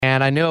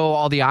And I know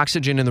all the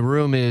oxygen in the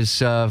room is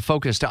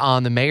focused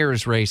on the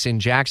mayor's race in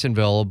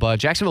Jacksonville, but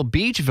Jacksonville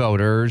Beach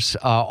voters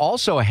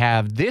also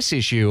have this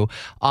issue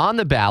on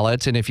the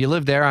ballot. And if you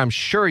live there, I'm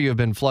sure you've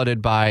been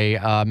flooded by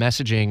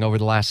messaging over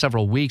the last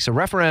several weeks. A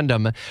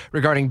referendum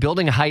regarding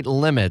building height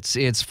limits.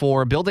 It's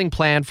for a building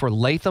plan for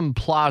Latham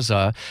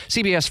Plaza.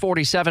 CBS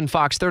 47,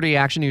 Fox 30,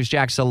 Action News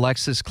Jax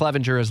Alexus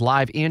Cleavenger is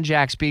live in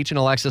Jax Beach. And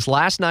Alexus,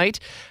 last night,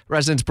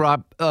 residents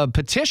brought a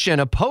petition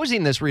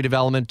opposing this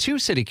redevelopment to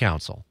City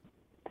Council.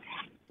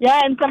 Yeah,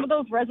 and some of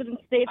those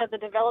residents state that the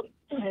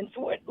developments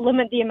would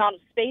limit the amount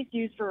of space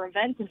used for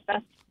events and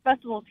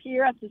festivals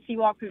here at the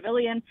Seawalk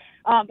Pavilion.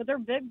 But there are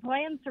big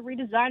plans to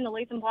redesign the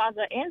Latham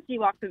Plaza and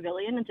Seawalk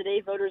Pavilion, and today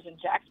voters in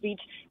Jax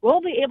Beach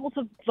will be able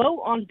to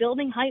vote on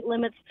building height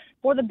limits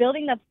for the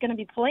building that's going to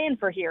be planned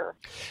for here.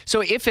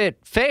 So if it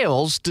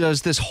fails,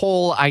 does this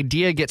whole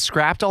idea get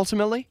scrapped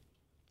ultimately?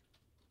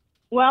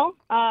 Well,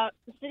 at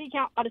a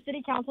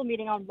city council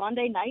meeting on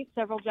Monday night,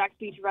 several Jax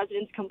Beach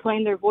residents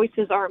complained their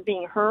voices aren't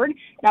being heard.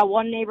 Now,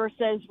 one neighbor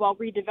says while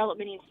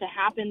redevelopment needs to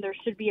happen, there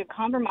should be a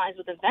compromise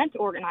with event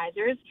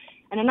organizers.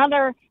 And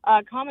another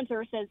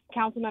commenter says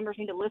council members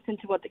need to listen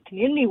to what the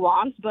community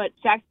wants. But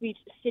Jax Beach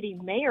City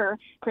Mayor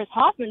Chris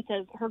Hoffman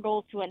says her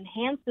goal is to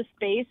enhance the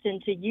space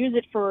and to use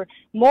it for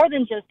more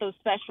than just those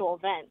special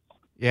events.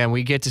 Yeah, and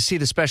we get to see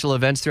the special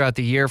events throughout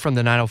the year from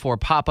the 904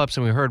 pop-ups,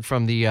 and we heard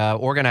from the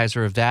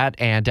organizer of that,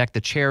 and Deck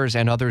the Chairs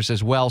and others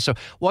as well. So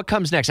what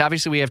comes next?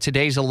 Obviously, we have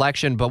today's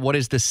election, but what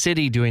is the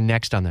city doing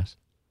next on this?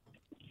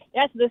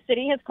 Yes, the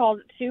city has called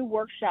 2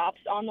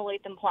 workshops on the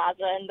Latham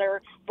Plaza, and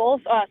they're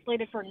both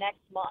slated for next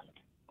month.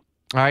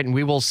 All right, and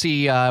we will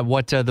see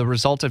what the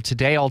result of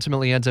today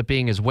ultimately ends up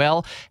being, as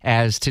well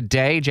as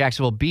today,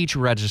 Jacksonville Beach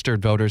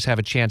registered voters have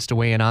a chance to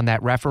weigh in on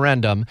that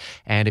referendum.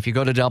 And if you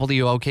go to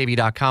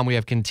WOKV.com, we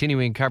have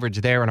continuing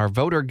coverage there in our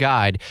voter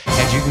guide,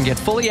 as you can get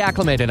fully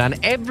acclimated on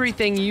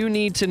everything you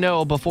need to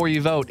know before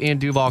you vote in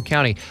Duval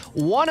County.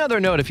 One other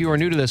note, if you are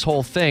new to this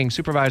whole thing,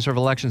 Supervisor of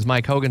Elections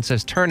Mike Hogan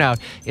says turnout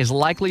is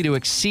likely to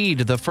exceed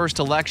the first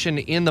election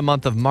in the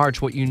month of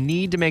March. What you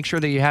need to make sure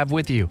that you have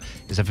with you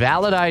is a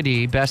valid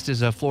ID. Best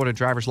is a Florida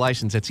driver's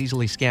license that's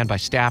easily scanned by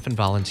staff and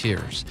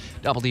volunteers.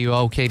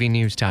 WOKV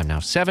News Time now,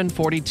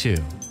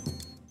 7:42.